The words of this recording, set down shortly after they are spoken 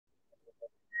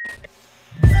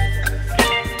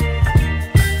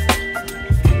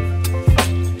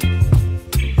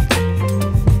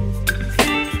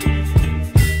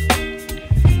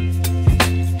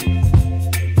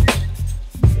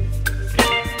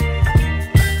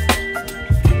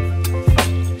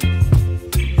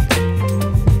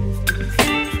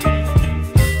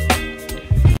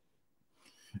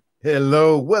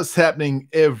Hello, what's happening,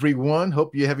 everyone?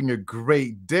 Hope you're having a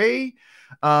great day.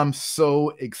 I'm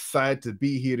so excited to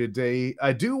be here today.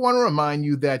 I do want to remind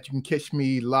you that you can catch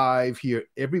me live here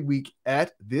every week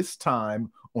at this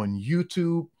time on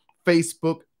YouTube,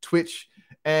 Facebook, Twitch,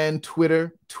 and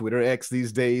Twitter. Twitter X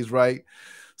these days, right?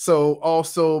 So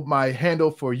also my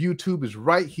handle for YouTube is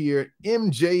right here,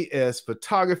 MJS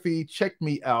Photography. Check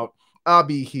me out. I'll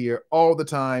be here all the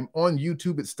time. On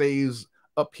YouTube, it stays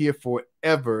up here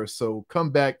forever. So come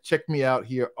back, check me out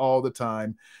here all the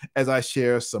time as I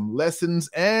share some lessons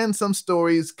and some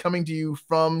stories coming to you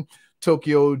from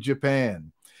Tokyo,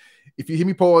 Japan. If you hear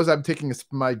me pause, I'm taking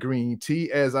my green tea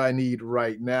as I need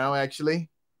right now, actually.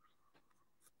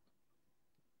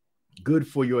 Good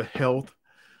for your health.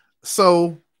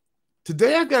 So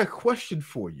today I've got a question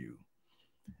for you.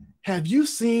 Have you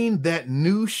seen that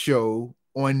new show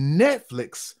on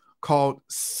Netflix called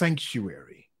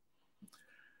Sanctuary?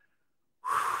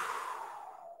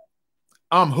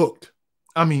 I'm hooked.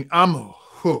 I'm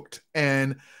hooked.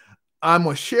 And I'm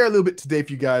going to share a little bit today with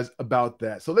you guys about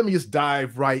that. So let me just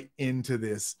dive right into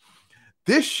this.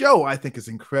 This show, I think, is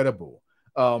incredible.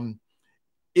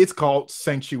 It's called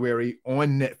Sanctuary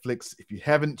on Netflix. If you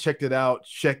haven't checked it out,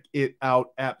 check it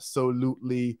out.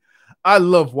 Absolutely. I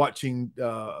love watching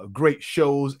great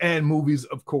shows and movies,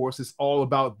 of course. It's all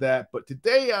about that. But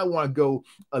today I want to go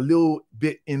a little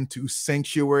bit into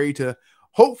Sanctuary to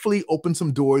hopefully open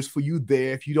some doors for you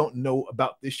there if you don't know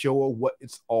about this show or what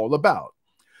it's all about.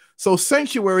 So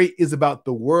Sanctuary is about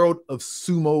the world of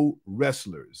sumo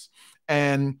wrestlers.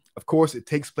 And of course, it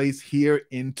takes place here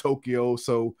in Tokyo.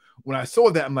 So when I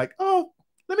saw that, I'm like, oh,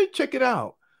 let me check it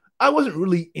out. I wasn't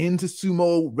really into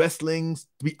sumo wrestling,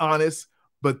 to be honest,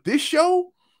 but this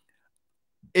show,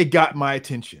 it got my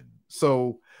attention.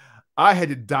 So I had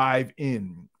to dive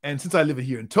in. And since I live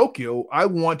here in Tokyo, I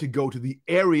want to go to the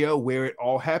area where it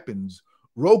all happens.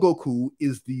 Rogoku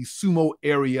is the sumo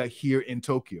area here in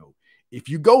Tokyo. If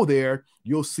you go there,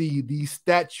 you'll see these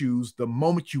statues the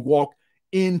moment you walk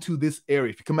into this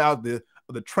area. If you come out of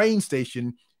the train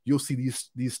station, you'll see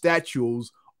these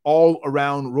statues all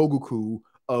around Rogoku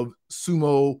of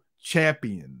sumo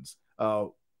champions.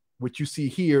 What you see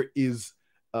here is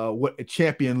what a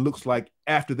champion looks like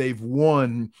after they've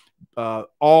won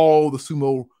all the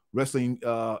sumo wrestling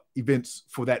events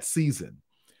for that season.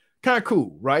 Kind of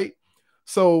cool, right?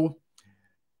 So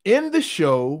in the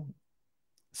show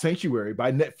Sanctuary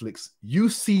by Netflix, you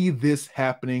see this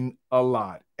happening a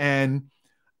lot. And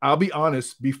I'll be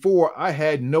honest, before I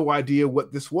had no idea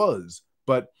what this was,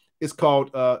 but it's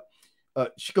called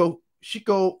Shiko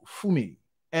Fumi.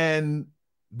 And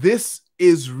this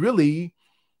is really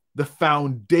the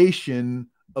foundation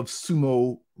of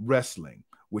sumo wrestling,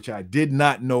 which I did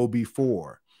not know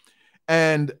before.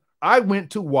 And I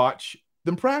went to watch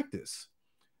them practice.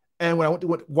 And when I went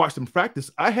to watch them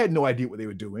practice, I had no idea what they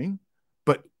were doing.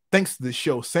 But thanks to the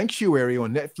show Sanctuary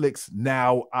on Netflix,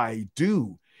 now I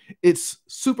do. It's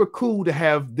super cool to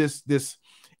have this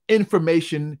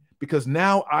information because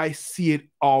now I see it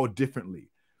all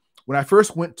differently. When I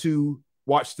first went to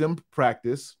watch them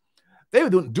practice, they were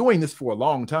doing this for a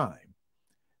long time.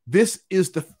 This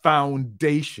is the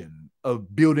foundation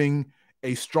of building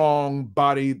a strong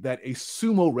body that a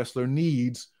sumo wrestler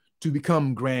needs to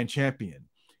become grand champion.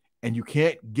 And you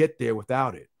can't get there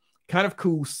without it. Kind of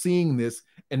cool seeing this.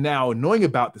 And now knowing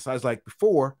about this, I was like,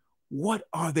 before, what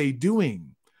are they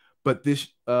doing? But this,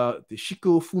 the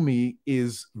Shiko Fumi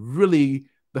is really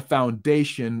the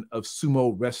foundation of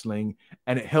sumo wrestling,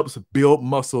 and it helps build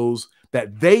muscles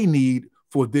that they need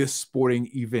for this sporting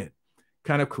event.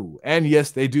 Kind of cool. And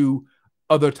yes, they do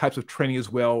other types of training as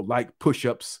well, like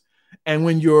push-ups. And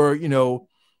when you're,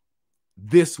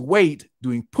 this weight,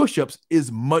 doing push-ups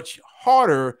is much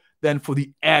harder than for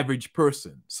the average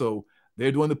person. So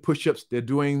they're doing the push-ups, they're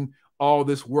doing all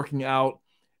this working out.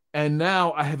 And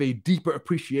now I have a deeper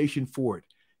appreciation for it.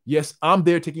 Yes, I'm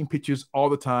there taking pictures all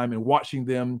the time and watching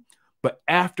them. But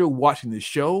after watching this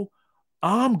show,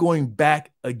 I'm going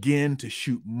back again to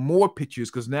shoot more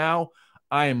pictures because now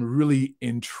I am really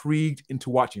intrigued into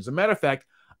watching. As a matter of fact,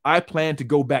 I plan to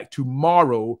go back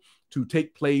tomorrow to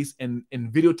take place and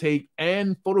videotape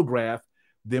and photograph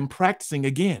them practicing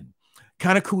again.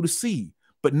 Kind of cool to see.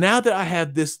 But now that I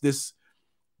have this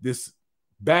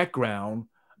background,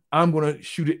 I'm going to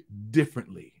shoot it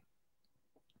differently.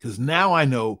 Because now I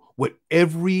know what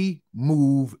every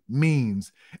move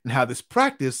means and how this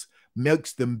practice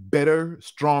makes them better,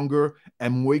 stronger,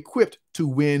 and more equipped to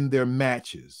win their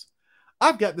matches.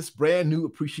 I've got this brand new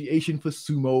appreciation for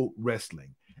sumo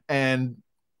wrestling. And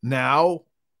now,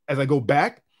 as I go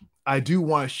back, I do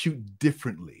want to shoot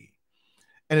differently.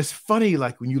 And it's funny,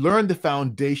 like when you learn the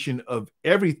foundation of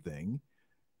everything,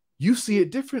 you see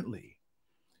it differently.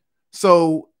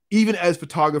 So even as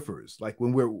photographers, like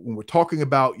when we're talking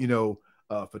about,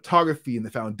 photography and the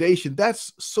foundation,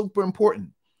 that's super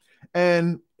important.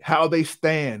 And how they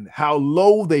stand, how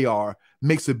low they are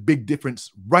makes a big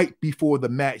difference right before the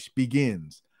match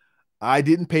begins. I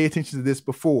didn't pay attention to this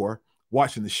before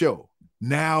watching the show.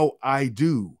 Now I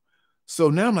do. So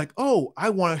now I'm like, oh, I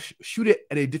want to shoot it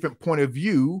at a different point of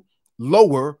view,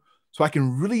 lower, so I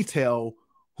can really tell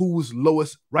who's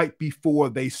lowest right before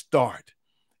they start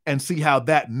and see how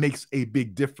that makes a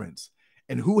big difference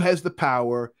and who has the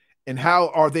power and how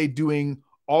are they doing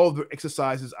all of their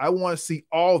exercises. I want to see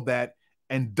all that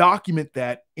and document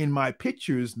that in my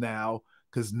pictures now,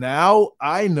 because now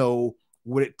I know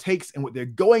what it takes and what they're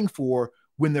going for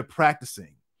when they're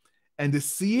practicing. And to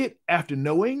see it after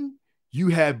knowing, you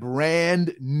have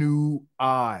brand new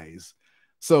eyes.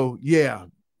 So yeah,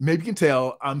 maybe you can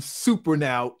tell I'm super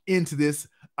now into this.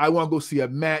 I want to go see a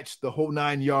match, the whole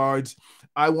 9 yards.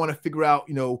 I want to figure out,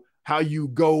 how you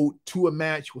go to a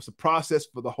match, what's the process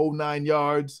for the whole 9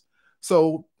 yards.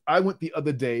 So I went the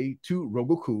other day to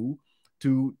Rogoku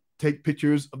to take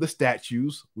pictures of the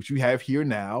statues, which we have here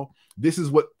now. This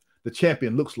is what the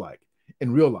champion looks like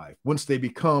in real life. Once they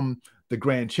become the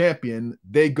grand champion,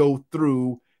 they go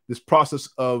through this process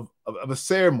of a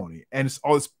ceremony, and it's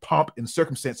all this pomp and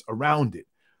circumstance around it.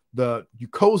 The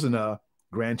Yokozuna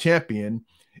grand champion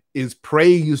is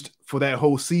praised for that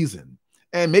whole season.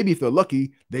 And maybe if they're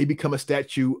lucky, they become a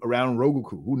statue around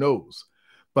Rogoku. Who knows?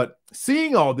 But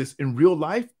seeing all this in real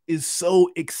life is so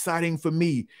exciting for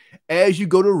me. As you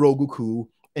go to Rogoku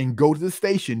and go to the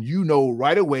station, you know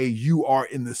right away you are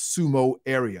in the Sumo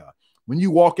area. When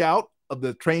you walk out of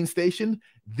the train station,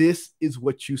 this is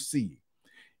what you see.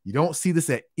 You don't see this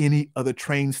at any other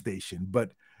train station,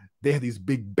 but they have these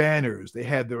big banners. They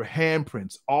have their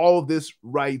handprints, all of this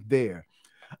right there.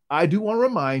 I do want to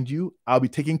remind you, I'll be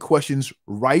taking questions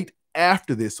right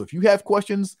after this. So if you have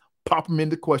questions, pop them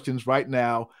into questions right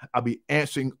now. I'll be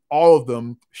answering all of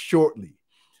them shortly.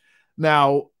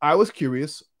 Now, I was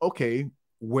curious, okay,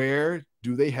 where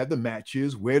do they have the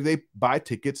matches? Where do they buy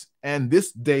tickets? And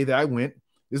this day that I went,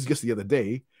 this is just the other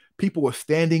day, people were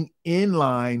standing in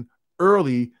line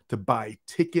early to buy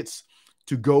tickets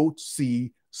to go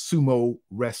see sumo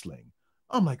wrestling.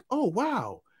 I'm like, oh,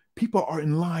 wow. People are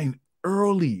in line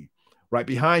early. Right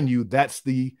behind you, that's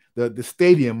the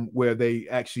stadium where they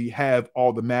actually have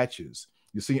all the matches.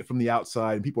 You're seeing it from the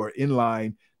outside, and people are in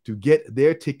line to get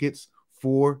their tickets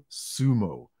for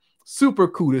sumo. Super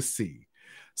cool to see.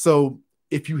 So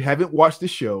if you haven't watched the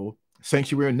show,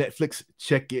 Sanctuary on Netflix,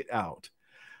 check it out.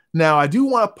 Now, I do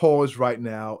want to pause right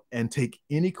now and take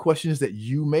any questions that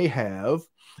you may have.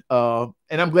 And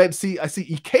I'm glad to see, I see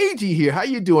EKG here. How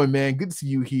you doing, man? Good to see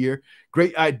you here.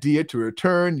 Great idea to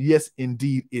return. Yes,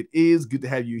 indeed, it is. Good to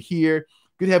have you here.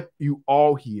 Good to have you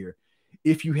all here.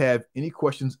 If you have any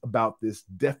questions about this,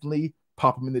 definitely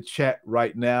pop them in the chat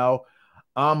right now.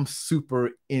 I'm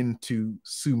super into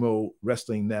sumo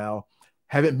wrestling now.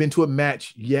 Haven't been to a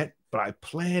match yet, but I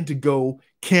plan to go.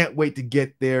 Can't wait to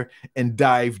get there and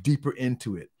dive deeper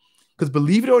into it. Because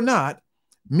believe it or not,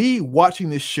 me watching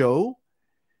this show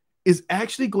is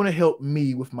actually going to help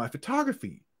me with my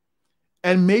photography.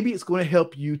 And maybe it's going to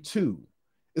help you too.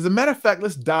 As a matter of fact,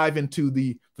 let's dive into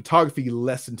the photography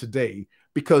lesson today,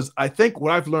 because I think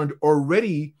what I've learned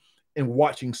already in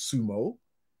watching sumo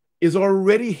is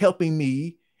already helping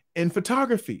me in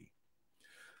photography.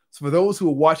 So for those who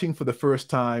are watching for the first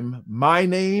time, my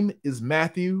name is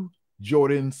Matthew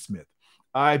Jordan Smith.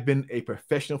 I've been a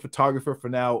professional photographer for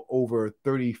now over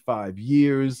 35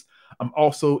 years. I'm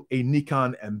also a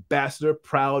Nikon ambassador,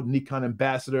 proud Nikon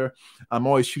ambassador. I'm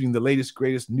always shooting the latest,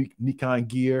 greatest Nikon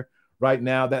gear. Right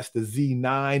now, that's the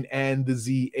Z9 and the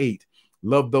Z8.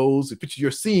 Love those. The pictures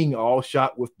you're seeing are all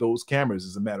shot with those cameras,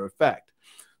 as a matter of fact.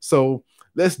 So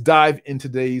let's dive into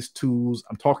today's tools.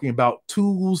 I'm talking about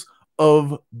tools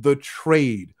of the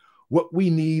trade, what we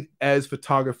need as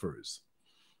photographers.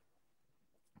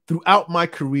 Throughout my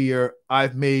career,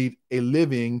 I've made a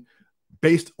living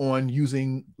based on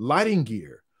using lighting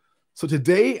gear. So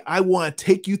today I want to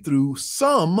take you through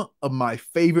some of my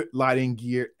favorite lighting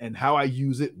gear and how I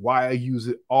use it, why I use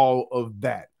it, all of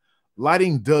that.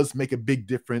 Lighting does make a big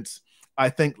difference. I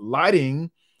think lighting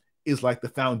is like the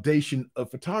foundation of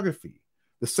photography.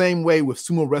 The same way with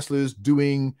sumo wrestlers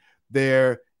doing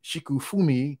their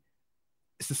shikufumi,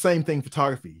 it's the same thing in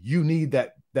photography. You need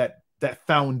that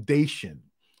foundation.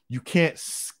 You can't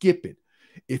skip it.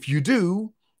 If you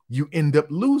do, you end up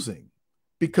losing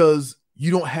because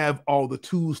you don't have all the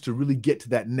tools to really get to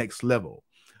that next level.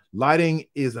 Lighting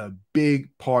is a big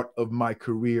part of my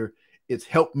career. It's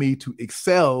helped me to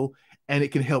excel, and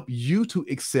it can help you to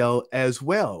excel as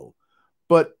well.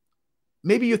 But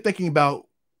maybe you're thinking about,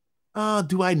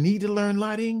 do I need to learn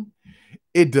lighting?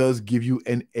 It does give you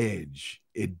an edge.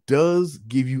 It does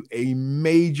give you a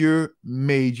major,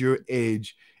 major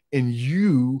edge in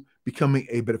you becoming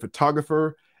a better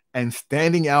photographer and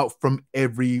standing out from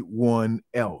everyone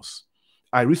else.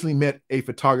 I recently met a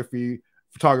photographer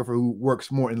who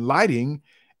works more in lighting,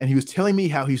 and he was telling me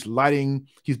how he's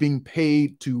being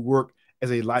paid to work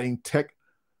as a lighting tech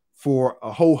for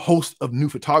a whole host of new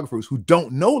photographers who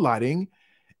don't know lighting,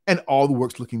 and all the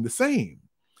work's looking the same.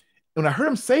 When I heard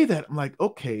him say that, I'm like,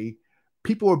 okay,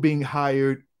 people are being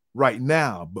hired right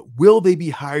now, but will they be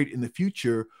hired in the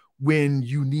future when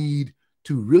you need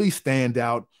to really stand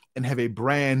out and have a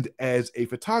brand as a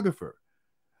photographer?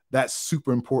 That's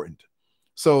super important.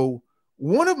 So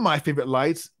one of my favorite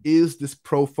lights is this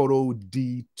Profoto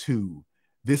D2.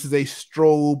 This is a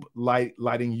strobe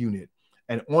lighting unit.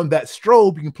 And on that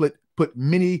strobe, you can put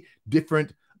many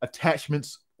different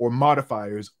attachments or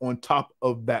modifiers on top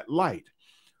of that light.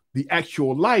 The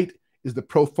actual light is the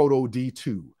Profoto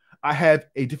D2. I have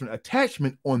a different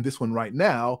attachment on this one right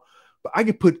now, but I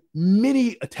can put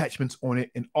many attachments on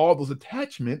it, and all those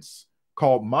attachments,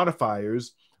 called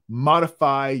modifiers,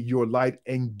 modify your light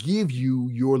and give you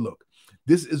your look.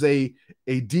 This is a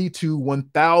D2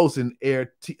 1000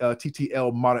 Air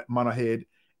TTL monohead,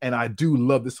 and I do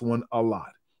love this one a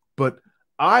lot. But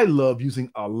I love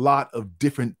using a lot of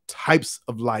different types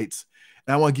of lights,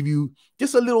 and I want to give you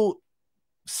just a little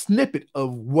snippet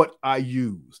of what I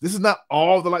use. This is not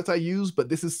all the lights I use, but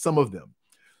this is some of them.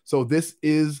 So this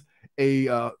is a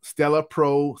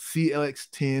StellaPro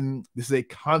CLX10. This is a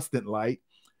constant light.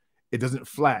 It doesn't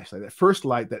flash. Like that first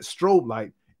light, that strobe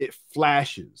light, it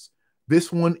flashes.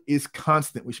 This one is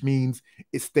constant, which means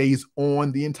it stays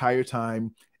on the entire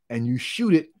time, and you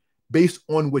shoot it based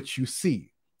on what you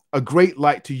see. A great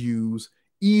light to use,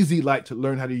 easy light to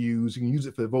learn how to use. You can use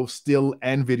it for both still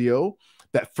and video.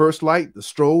 That first light, the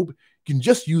strobe, you can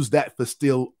just use that for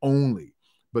still only.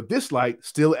 But this light,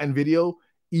 still and video,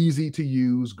 easy to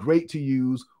use, great to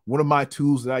use. One of my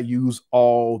tools that I use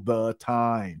all the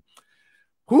time.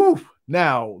 Whew.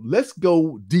 Now, let's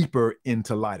go deeper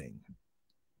into lighting.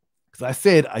 Because I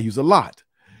said I use a lot.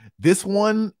 This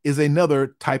one is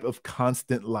another type of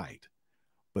constant light.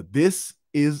 But this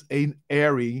is an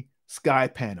Arri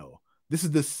SkyPanel. This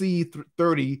is the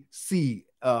C30C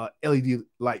LED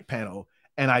light panel.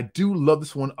 And I do love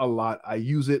this one a lot. I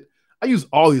use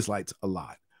all these lights a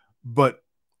lot. But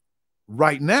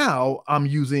right now, I'm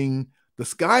using the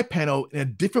SkyPanel in a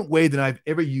different way than I've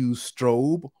ever used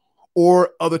strobe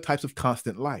or other types of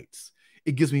constant lights.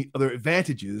 It gives me other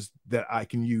advantages that I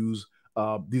can use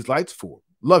these lights for.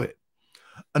 Love it.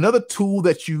 Another tool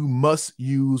that you must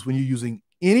use when you're using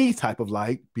any type of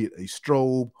light, be it a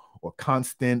strobe or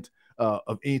constant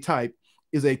of any type,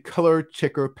 is a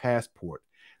ColorChecker Passport.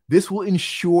 This will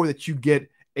ensure that you get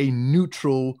a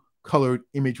neutral colored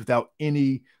image without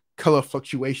any color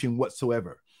fluctuation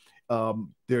whatsoever.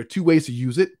 There are two ways to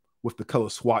use it: with the color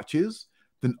swatches,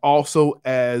 then also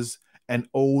as an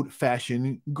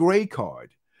old-fashioned gray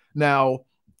card. Now,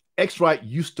 X-Rite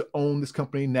used to own this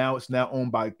company. Now it's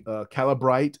owned by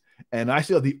Calibrate, and I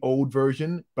still have the old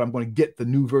version, but I'm going to get the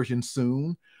new version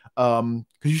soon, because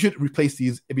you should replace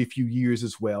these every few years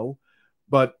as well.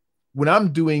 But when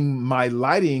I'm doing my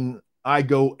lighting, I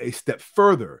go a step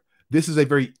further. This is a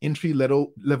very entry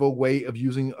level way of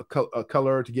using a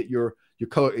color to get your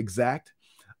color exact.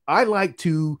 I like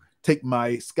to take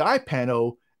my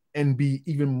SkyPanel and be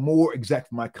even more exact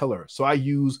for my color. So I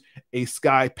use a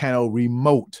SkyPanel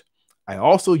remote. I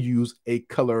also use a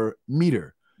color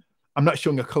meter. I'm not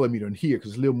showing a color meter in here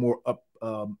because it's a little more up.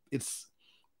 It's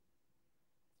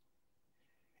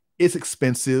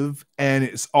expensive, and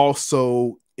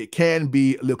it can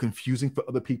be a little confusing for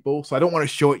other people. So I don't want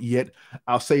to show it yet.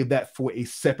 I'll save that for a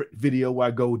separate video where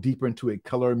I go deeper into a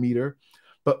color meter.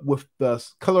 But with the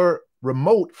color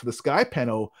remote for the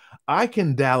SkyPanel, I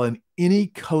can dial in any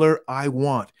color I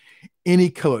want, any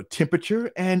color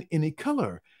temperature, and any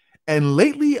color. And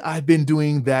lately, I've been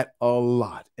doing that a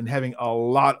lot and having a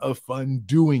lot of fun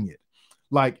doing it.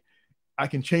 Like, I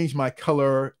can change my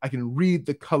color. I can read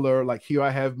the color. Like here,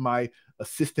 I have my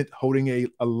assistant holding a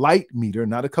light meter,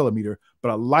 not a color meter,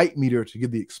 but a light meter to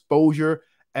give the exposure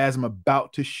as I'm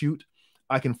about to shoot.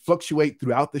 I can fluctuate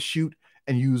throughout the shoot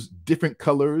and use different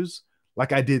colors,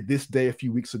 like I did this day a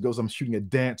few weeks ago. So I'm shooting a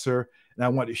dancer, and I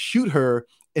wanted to shoot her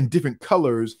in different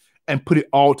colors and put it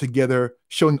all together,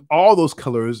 showing all those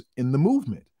colors in the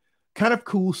movement. Kind of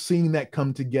cool seeing that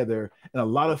come together, and a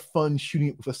lot of fun shooting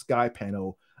it with a sky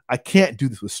panel. I can't do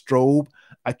this with strobe.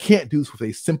 I can't do this with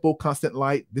a simple constant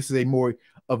light. This is a more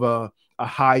of a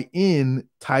high-end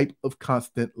type of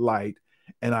constant light.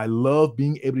 And I love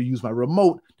being able to use my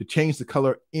remote to change the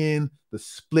color in the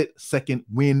split second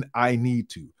when I need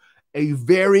to. A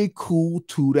very cool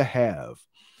tool to have.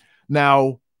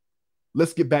 Now,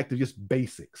 let's get back to just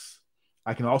basics.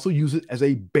 I can also use it as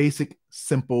a basic,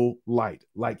 simple light,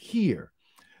 like here.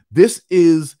 This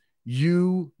is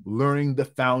you learning the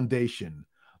foundation,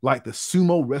 like the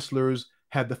sumo wrestlers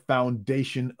have the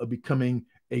foundation of becoming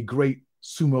a great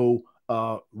sumo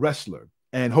wrestler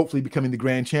and hopefully becoming the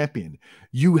grand champion.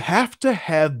 You have to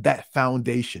have that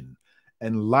foundation,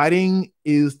 and lighting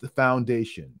is the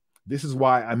foundation. This is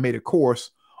why I made a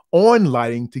course on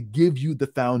lighting to give you the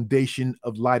foundation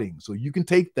of lighting. So you can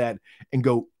take that and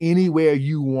go anywhere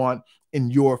you want in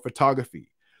your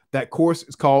photography. That course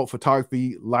is called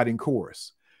Photography Lighting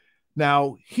Course.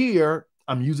 Now here,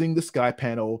 I'm using the sky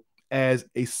panel as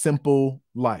a simple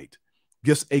light,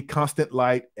 just a constant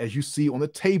light. As you see on the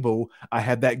table, I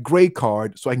have that gray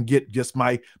card so I can get just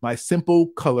my simple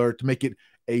color to make it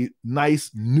a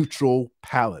nice neutral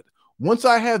palette. Once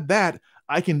I have that,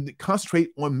 I can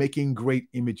concentrate on making great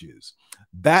images.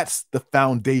 That's the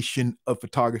foundation of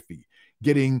photography,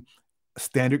 getting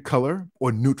standard color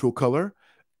or neutral color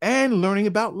and learning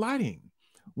about lighting.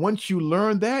 Once you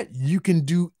learn that, you can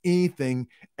do anything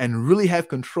and really have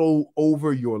control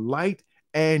over your light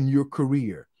and your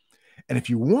career. And if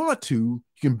you want to, you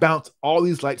can bounce all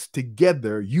these lights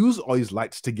together, use all these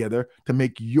lights together to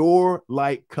make your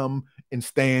light come and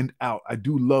stand out. I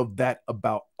do love that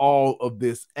about all of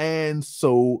this and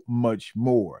so much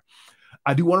more.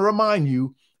 I do want to remind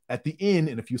you at the end,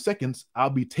 in a few seconds, I'll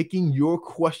be taking your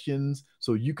questions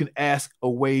so you can ask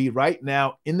away right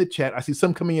now in the chat. I see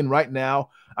some coming in right now.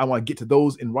 I want to get to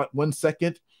those in 1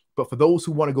 second. But for those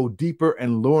who want to go deeper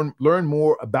and learn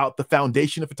more about the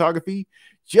foundation of photography,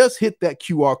 just hit that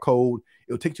QR code.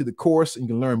 It'll take you to the course and you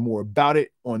can learn more about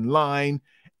it online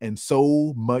and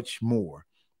so much more.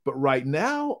 But right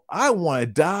now, I want to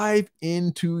dive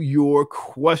into your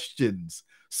questions.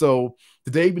 So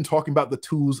today, we've been talking about the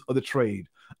tools of the trade.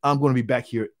 I'm going to be back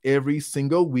here every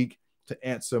single week to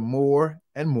answer more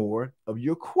and more of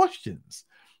your questions.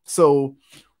 So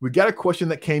we got a question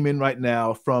that came in right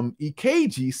now from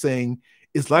EKG saying,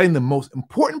 is lighting the most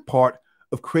important part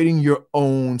of creating your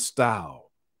own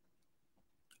style?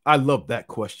 I love that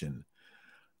question.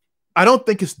 I don't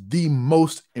think it's the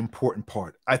most important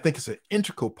part. I think it's an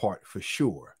integral part for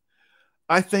sure.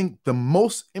 I think the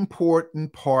most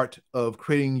important part of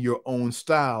creating your own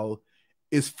style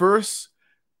is first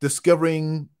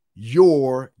discovering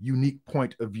your unique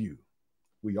point of view.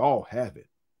 We all have it.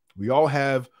 We all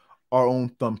have our own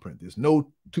thumbprint. There's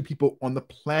no two people on the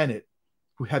planet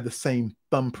who have the same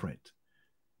thumbprint.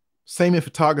 Same in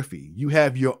photography. You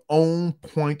have your own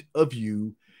point of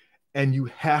view and you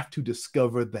have to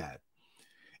discover that.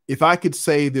 If I could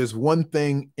say there's one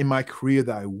thing in my career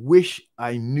that I wish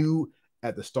I knew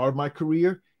at the start of my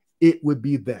career, it would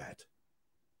be that.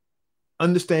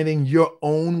 Understanding your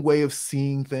own way of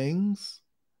seeing things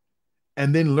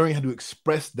and then learning how to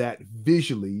express that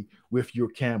visually with your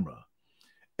camera.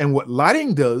 And what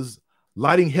lighting does,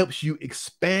 lighting helps you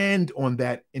expand on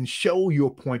that and show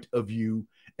your point of view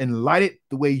and light it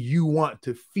the way you want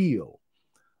to feel.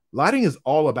 Lighting is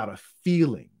all about a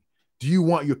feeling. Do you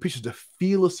want your pictures to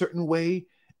feel a certain way?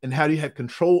 And how do you have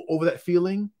control over that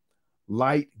feeling?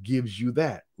 Light gives you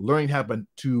that. Learning how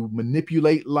to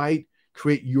manipulate light,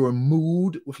 create your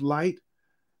mood with light.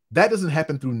 That doesn't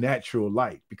happen through natural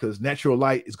light, because natural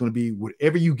light is going to be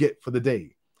whatever you get for the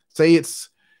day. Say it's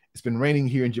been raining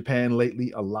here in Japan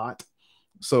lately a lot.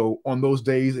 So on those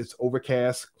days, it's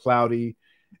overcast, cloudy,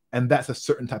 and that's a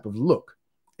certain type of look.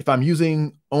 If I'm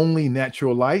using only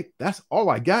natural light, that's all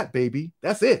I got, baby.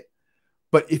 That's it.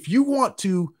 But if you want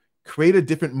to create a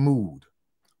different mood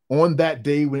on that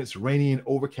day when it's rainy and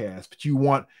overcast, but you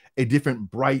want a different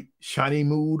bright, shiny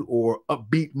mood or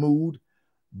upbeat mood,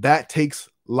 that takes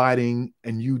lighting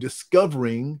and you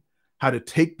discovering how to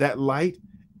take that light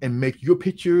and make your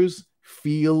pictures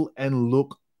feel and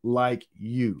look like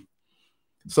you.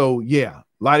 So yeah,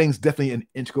 lighting's definitely an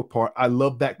integral part. I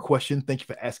love that question. Thank you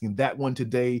for asking that one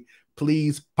today.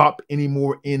 Please pop any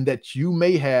more in that you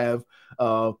may have,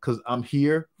 because I'm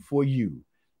here for you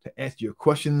to answer your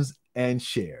questions and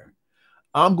share.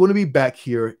 I'm going to be back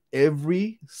here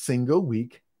every single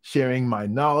week sharing my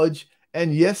knowledge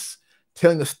and, yes,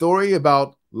 telling a story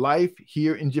about life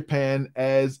here in Japan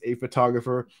as a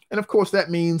photographer. And of course, that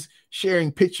means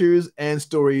sharing pictures and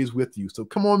stories with you. So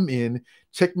come on in,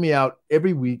 check me out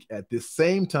every week at this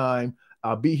same time.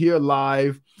 I'll be here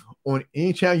live on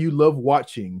any channel you love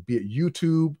watching, be it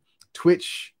YouTube,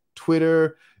 Twitch,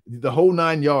 Twitter, the whole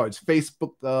 9 yards,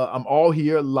 Facebook. I'm all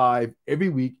here live every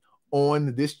week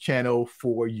on this channel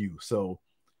for you. So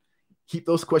keep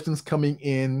those questions coming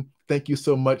in. Thank you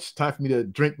so much. Time for me to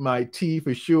drink my tea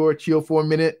for sure. Chill for a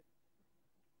minute.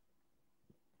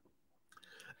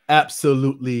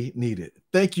 Absolutely needed.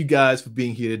 Thank you guys for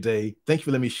being here today. Thank you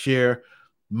for letting me share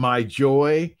my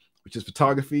joy, which is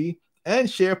photography, and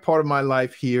share part of my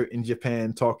life here in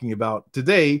Japan, talking about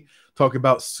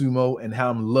Sumo and how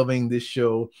I'm loving this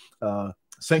show,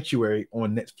 Sanctuary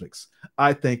on Netflix.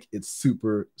 I think it's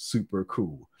super, super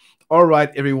cool. All right,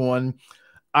 everyone.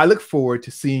 I look forward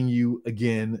to seeing you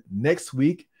again next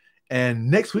week. And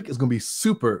next week is going to be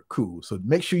super cool. So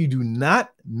make sure you do not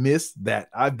miss that.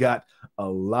 I've got a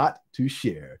lot to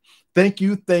share. Thank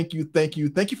you. Thank you. Thank you.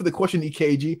 Thank you for the question,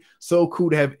 EKG. So cool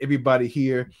to have everybody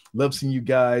here. Love seeing you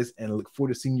guys, and I look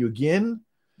forward to seeing you again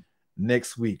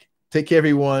next week. Take care,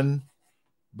 everyone.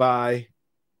 Bye.